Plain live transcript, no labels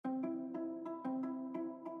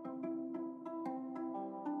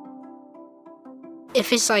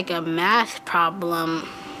If it's like a math problem,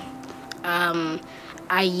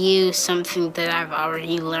 I use something that I've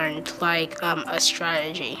already learned, like a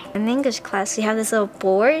strategy. In English class, we have this little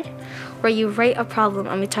board where you write a problem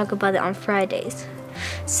and we talk about it on Fridays.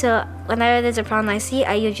 So whenever there's a problem I see,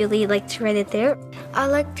 I usually like to write it there. I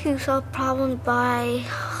like to solve problems by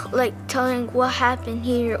like telling what happened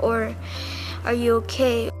here or are you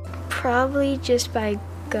okay? Probably just by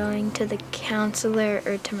going to the counselor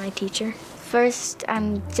or to my teacher. First,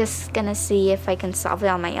 I'm just gonna see if I can solve it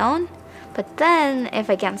on my own. But then, if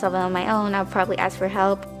I can't solve it on my own, I'll probably ask for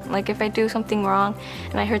help. Like if I do something wrong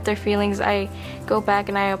and I hurt their feelings, I go back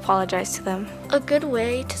and I apologize to them. A good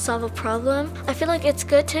way to solve a problem, I feel like it's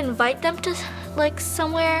good to invite them to like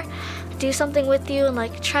somewhere, do something with you and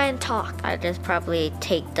like try and talk. I just probably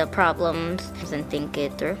take the problems and think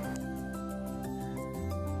it through.